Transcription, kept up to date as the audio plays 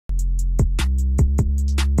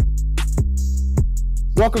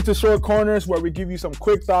Welcome to Short Corners, where we give you some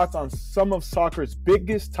quick thoughts on some of soccer's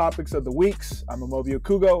biggest topics of the weeks. I'm Amobi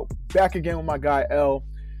Okugo, back again with my guy L.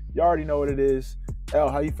 You already know what it is.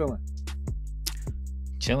 L, how you feeling?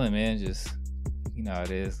 Chilling, man. Just, you know how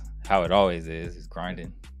it is. How it always is. Just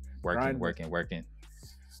grinding. Working.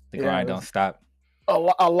 The grind don't stop. A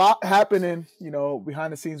lot happening,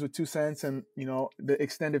 behind the scenes with 2 Cents and, the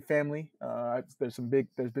extended family. There's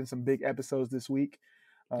been some big episodes this week.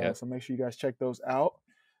 So make sure you guys check those out.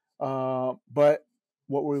 But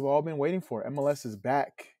what we've all been waiting for, MLS is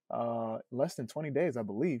back. Less than 20 days, I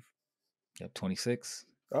believe. Yep, 26.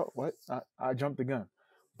 Oh, what? I jumped the gun.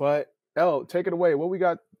 But L, take it away. What we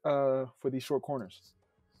got for these short corners?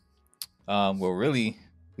 Well, really,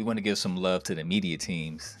 we want to give some love to the media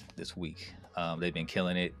teams this week. They've been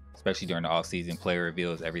killing it, especially during the off-season player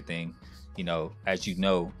reveals, everything. As you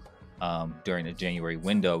know, during the January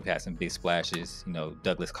window, we had some big splashes.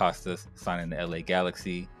 Douglas Costa signing the LA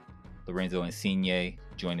Galaxy, Lorenzo Insigne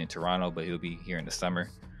joining Toronto, but he'll be here in the summer.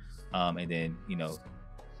 And then,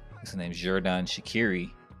 his name's Xherdan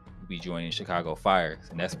Shaquiri will be joining Chicago Fire,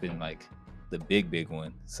 and that's been like the big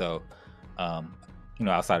one. So,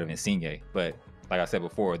 outside of Insigne, but like I said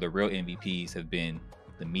before, the real MVPs have been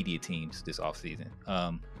the media teams this offseason.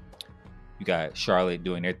 You got Charlotte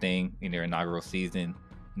doing their thing in their inaugural season,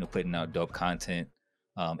 putting out dope content.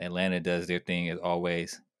 Atlanta does their thing as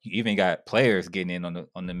always. You even got players getting in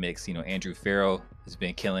on the mix. Andrew Farrell has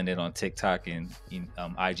been killing it on TikTok and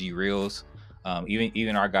IG Reels.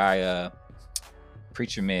 Even our guy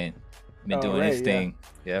Preacher Man been doing his thing.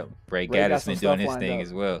 Yep, Ray Gaddis been doing his thing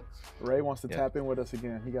as well. Ray wants to tap in with us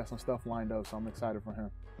again. He got some stuff lined up, so I'm excited for him.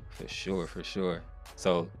 For sure.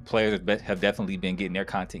 So players have definitely been getting their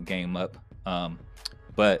content game up.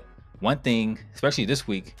 But one thing, especially this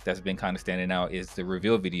week, that's been kind of standing out is the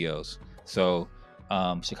reveal videos. So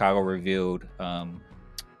Chicago revealed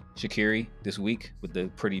Shaquiri this week with the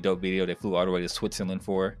pretty dope video they flew all the way to Switzerland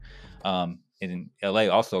for. And LA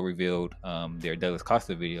also revealed their Douglas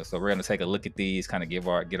Costa video. So we're going to take a look at these, kind of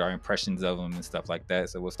get our impressions of them and stuff like that.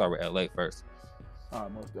 So we'll start with LA first.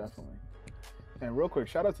 Most definitely. And real quick,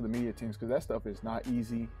 shout out to the media teams, because that stuff is not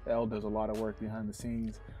easy. L does a lot of work behind the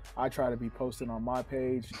scenes. I try to be posting on my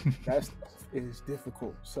page. That stuff is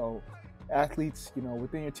difficult. So athletes,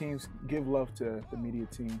 within your teams, give love to the media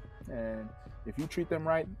team. And if you treat them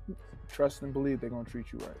right, trust and believe they're going to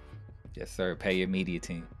treat you right. Yes, sir. Pay your media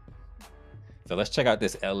team. So let's check out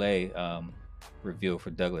this LA reveal for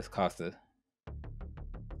Douglas Costa.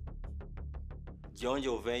 De onde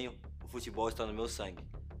eu venho, o futebol está no meu sangue.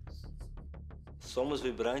 Somos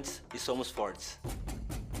vibrantes e somos fortes.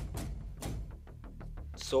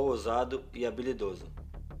 Sou ousado e habilidoso.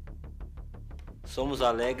 Somos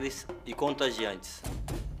alegres e contagiantes.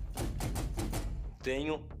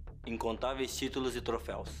 Tenho incontáveis títulos e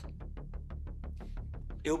troféus.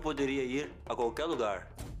 Eu poderia ir a qualquer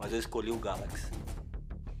lugar, mas eu escolhi o Galaxy.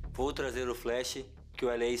 Vou trazer o flash que o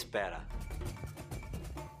LA espera.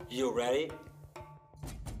 You ready?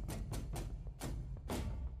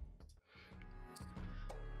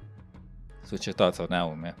 So what's your thoughts on that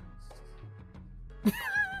one, man?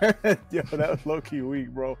 Yo, that was low-key weak,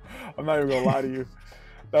 bro. I'm not even gonna lie to you.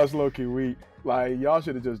 That was low-key weak. Like, y'all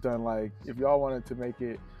should have just done, like, if y'all wanted to make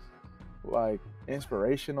it, like,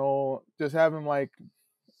 inspirational, just have him, like,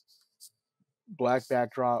 black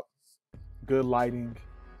backdrop, good lighting,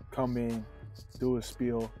 come in, do a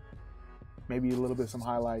spiel, maybe a little bit some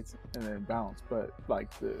highlights, and then bounce. But,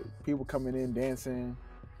 like, the people coming in, dancing,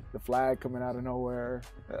 the flag coming out of nowhere,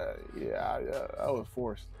 that was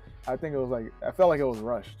forced. I think it was like, I felt like it was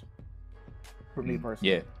rushed for me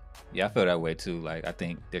personally. Yeah, I feel that way too. Like, I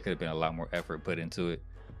think there could have been a lot more effort put into it.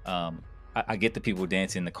 I get the people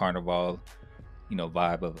dancing the carnival,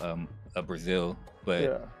 vibe of Brazil,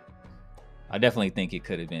 but I definitely think it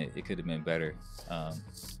could have been better.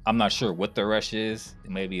 I'm not sure what the rush is.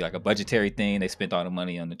 It may be like a budgetary thing. They spent all the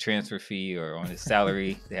money on the transfer fee or on his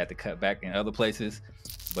salary. They had to cut back in other places,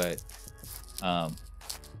 but I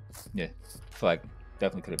feel like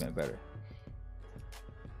definitely could have been better.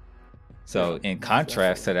 So in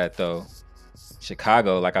contrast to that, though,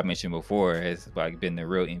 Chicago, like I mentioned before, has like been the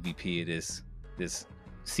real MVP of this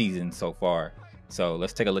season so far. So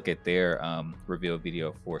let's take a look at their reveal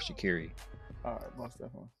video for Shaquiri. All right, most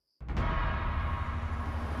definitely.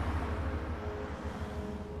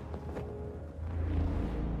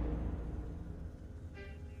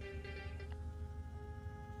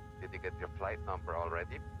 Did you get your flight number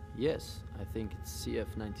already? Yes, I think it's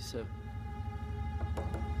CF97.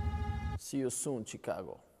 See you soon,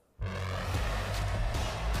 Chicago.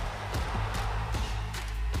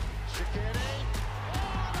 Shaquiri.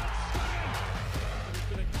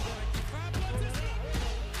 Oh, that's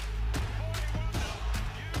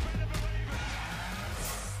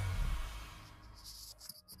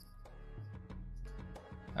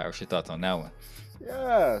what's your thoughts on that one?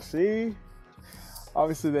 Yeah, see,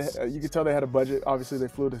 obviously you could tell they had a budget. Obviously, they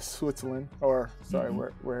flew to Switzerland, or sorry,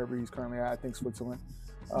 wherever he's currently at. I think Switzerland,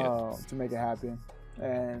 to make it happen.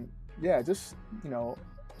 And yeah, just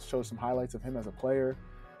show some highlights of him as a player.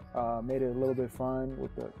 Made it a little bit fun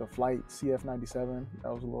with the flight CF97.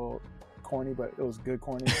 That was a little corny, but it was good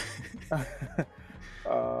corny.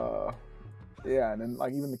 Yeah, and then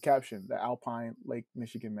like even the caption, the Alpine Lake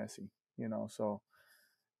Michigan Messi, so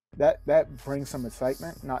that brings some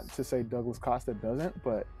excitement. Not to say Douglas Costa doesn't,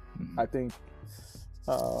 but I think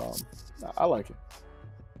I like it.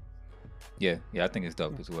 Yeah, I think it's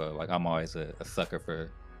dope as well. Like I'm always a sucker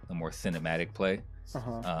for a more cinematic play.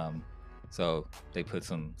 So they put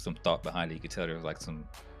some thought behind it. You could tell there's like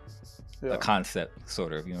a concept,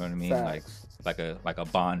 sort of. You know what I mean? Facts. Like a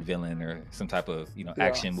Bond villain or some type of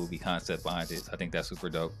action movie concept behind it. I think that's super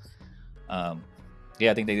dope. Yeah,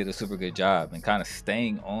 I think they did a super good job. And kind of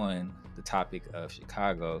staying on the topic of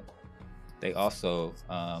Chicago, they also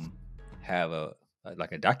have a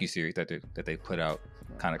docuseries that they put out,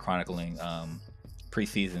 kind of chronicling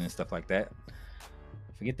preseason and stuff like that.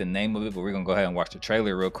 Forget the name of it, but we're gonna go ahead and watch the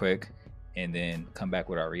trailer real quick, and then come back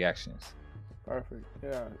with our reactions. Perfect.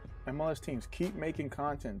 Yeah, MLS teams keep making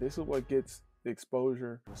content. This is what gets the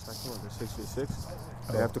exposure. It's like, what, they're 66?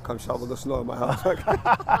 They have to come shovel the snow in my house.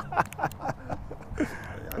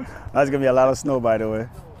 That's gonna be a lot of snow, by the way.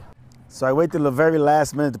 So I wait till the very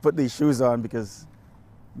last minute to put these shoes on because,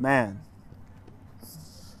 man,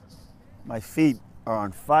 my feet are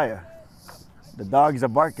on fire. The dogs are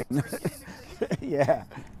barking. Yeah,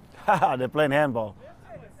 they're playing handball.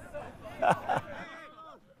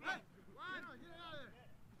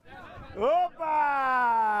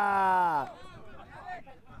 Opa!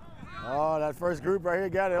 Oh, that first group right here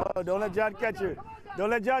got it. Oh, don't let John catch you.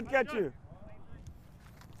 Don't let John catch you.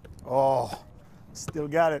 Oh, still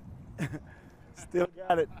got it. Still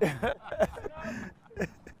got it.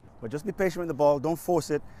 But just be patient with the ball. Don't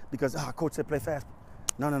force it because coach said play fast.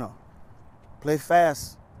 No. Play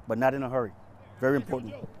fast, but not in a hurry. Very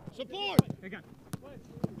important. Support.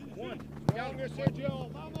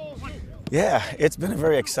 Yeah, it's been a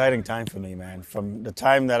very exciting time for me, man. From the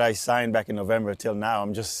time that I signed back in November till now,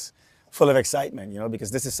 I'm just full of excitement,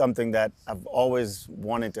 because this is something that I've always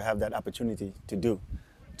wanted to have that opportunity to do,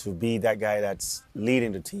 to be that guy that's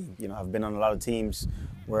leading the team. I've been on a lot of teams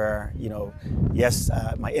where, yes,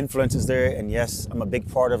 my influence is there, and yes, I'm a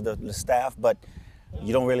big part of the staff, but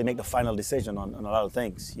you don't really make the final decision on a lot of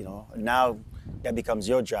things, Now that becomes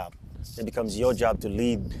your job. It becomes your job to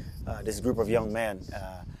lead this group of young men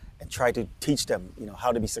and try to teach them,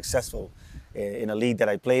 how to be successful in a league that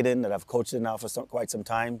I played in, that I've coached in now for quite some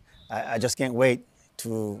time. I just can't wait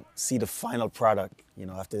to see the final product,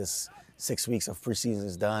 after this 6 weeks of preseason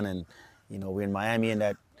is done and, we're in Miami and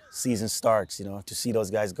that season starts, to see those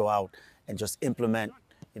guys go out and just implement,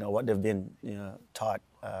 what they've been taught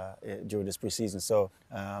during this preseason. So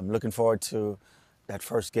I'm looking forward to that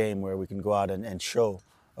first game where we can go out and show,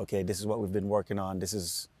 okay, this is what we've been working on. This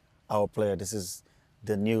is our player. This is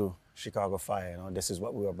the new Chicago Fire. This is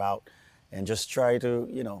what we're about. And just try to,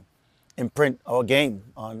 imprint our game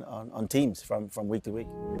on teams from week to week.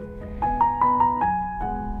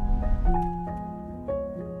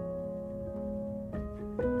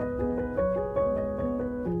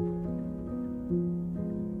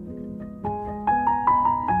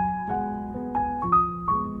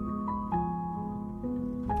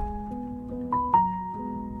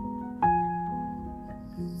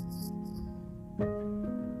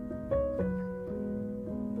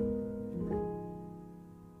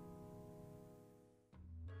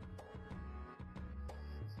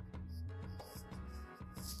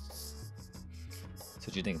 So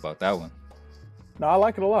what you think about that one? No, I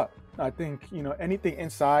like it a lot. I think, anything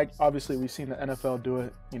inside, obviously we've seen the NFL do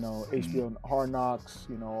it, HBO Hard Knocks,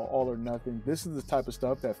 All or Nothing. This is the type of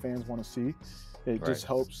stuff that fans want to see. It just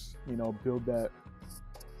helps, build that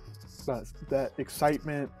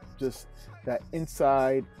excitement, just that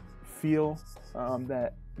inside feel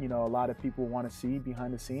that, a lot of people want to see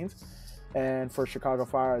behind the scenes. And for Chicago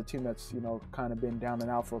Fire, a team that's, kind of been down and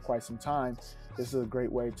out for quite some time, this is a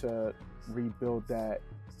great way to rebuild that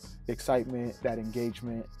excitement, that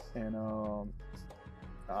engagement, and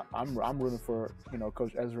I'm rooting for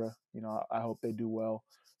Coach Ezra. I hope they do well.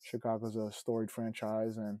 Chicago's a storied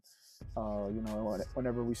franchise, and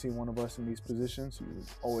whenever we see one of us in these positions, you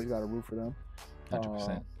always got to root for them.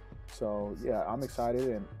 100%. So yeah, I'm excited,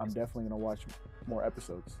 and I'm definitely gonna watch more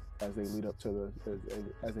episodes as they lead up to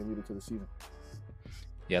the season.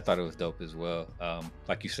 Yeah, I thought it was dope as well.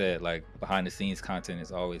 Like you said, like behind the scenes content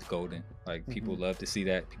is always golden. Like people love to see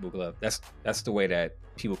that. People love that's the way that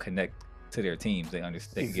people connect to their teams. They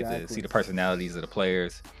understand. They get to see the personalities of the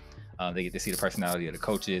players. They get to see the personality of the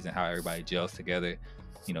coaches and how everybody gels together.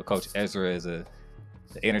 You know, Coach Ezra is an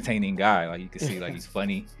entertaining guy. Like you can see, like he's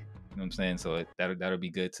funny. You know what I'm saying? So that'll be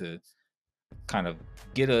good to kind of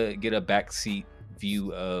get a backseat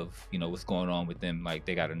view of, you know, what's going on with them. Like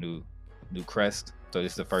they got a new crest. So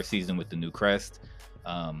this is the first season with the new crest.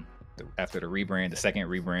 After the rebrand, the second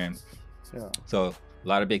rebrand. Yeah. So a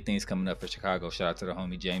lot of big things coming up for Chicago. Shout out to the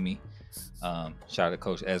homie Jamie. Shout out to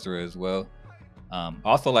Coach Ezra as well.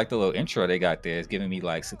 Also like the little intro they got there. It's giving me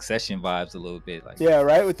like Succession vibes a little bit. Like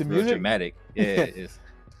right, with the real music. Dramatic. Yeah, it is.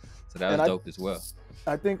 So that was dope as well.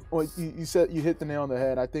 I think what you said, you hit the nail on the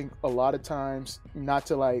head. I think a lot of times, not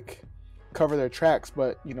to like cover their tracks,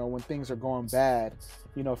 but you know, when things are going bad,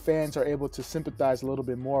 you know, fans are able to sympathize a little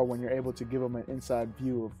bit more when you're able to give them an inside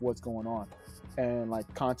view of what's going on. And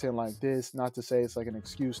like content like this, not to say it's like an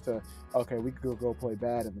excuse to, okay, we could go play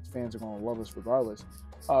bad and the fans are going to love us regardless.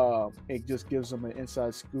 It just gives them an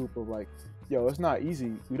inside scoop of like, yo, it's not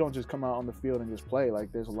easy. We don't just come out on the field and just play.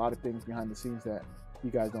 Like there's a lot of things behind the scenes that you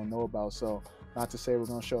guys don't know about. So not to say we're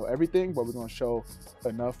going to show everything, but we're going to show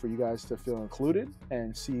enough for you guys to feel included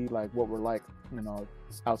and see like what we're like, you know,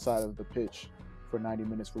 outside of the pitch for 90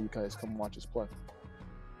 minutes where you guys come watch us play.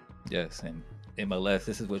 Yes, and MLS,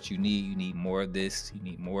 this is what you need. You need more of this. You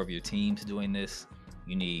need more of your teams doing this.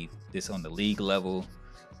 You need this on the league level.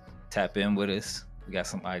 Tap in with us. We got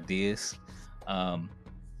some ideas.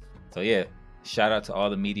 So yeah, shout out to all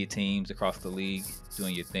the media teams across the league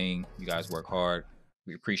doing your thing. You guys work hard.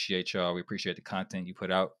 We appreciate y'all. We appreciate the content you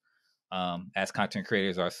put out. As content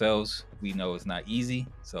creators ourselves, we know it's not easy.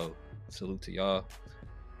 So salute to y'all.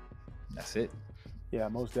 That's it. Yeah,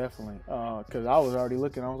 most definitely. Because I was already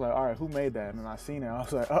looking. I was like, all right, who made that? And I seen it. I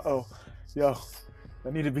was like, yo,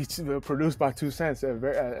 that need to be produced by 2 Cents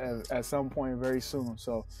at some point very soon.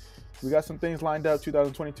 So we got some things lined up.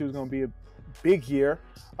 2022 is going to be a big year.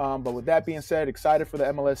 But with that being said, excited for the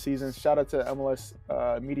MLS season. Shout out to the MLS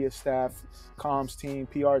media staff, comms team,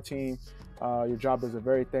 PR team. Your job is a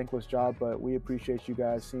very thankless job, but we appreciate you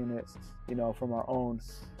guys seeing it, you know, from our own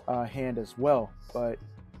hand as well. But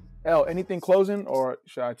El, anything closing, or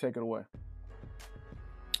should I take it away?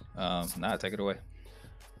 Nah, take it away.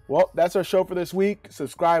 Well, that's our show for this week.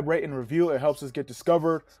 Subscribe, rate, and review. It helps us get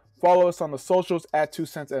discovered. Follow us on the socials at 2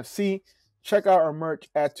 Cents FC. Check out our merch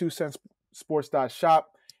at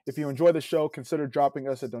 2centsports.shop. If you enjoy the show, consider dropping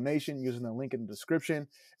us a donation using the link in the description.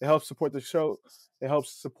 It helps support the show. It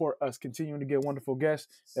helps support us continuing to get wonderful guests.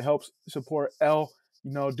 It helps support El,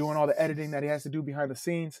 you know, doing all the editing that he has to do behind the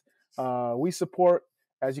scenes. We support.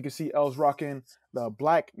 As you can see, El's rocking the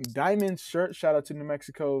Black Diamond shirt. Shout out to New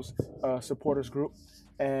Mexico's supporters group.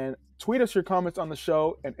 And tweet us your comments on the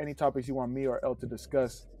show and any topics you want me or El to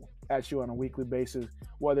discuss at you on a weekly basis,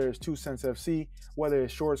 whether it's 2 Cents FC, whether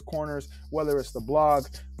it's Shorts Corners, whether it's the blog,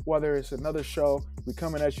 whether it's another show. We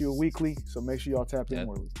coming at you weekly, so make sure y'all tap in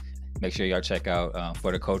more. Make sure y'all check out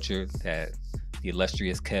For the Culture, that the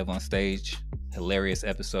illustrious Kev on stage. Hilarious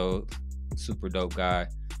episode. Super dope guy.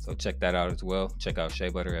 So check that out as well. Check out Shea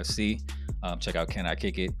Butter FC. Check out Can I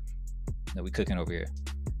Kick It? That we cooking over here.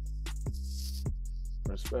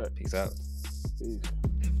 Respect. Peace out. Peace.